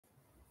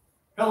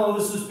Hello,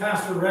 this is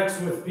Pastor Rex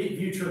with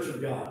Peakview Church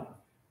of God.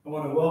 I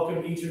want to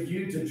welcome each of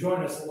you to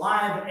join us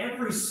live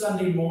every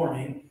Sunday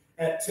morning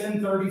at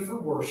 10:30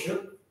 for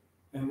worship,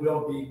 and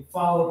we'll be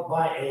followed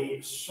by a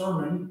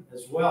sermon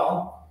as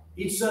well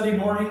each Sunday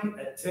morning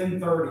at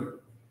 10:30.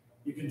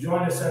 You can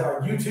join us at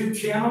our YouTube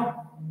channel.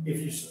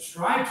 If you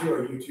subscribe to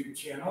our YouTube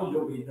channel,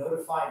 you'll be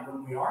notified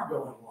when we are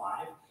going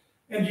live.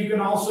 And you can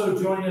also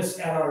join us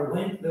at our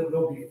link that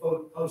we'll be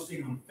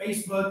posting on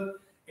Facebook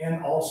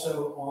and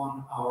also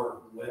on our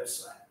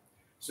website.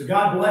 So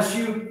God bless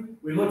you.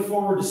 We look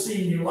forward to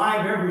seeing you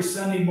live every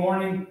Sunday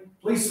morning.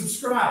 Please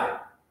subscribe.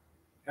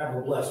 Have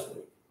a blessed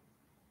week.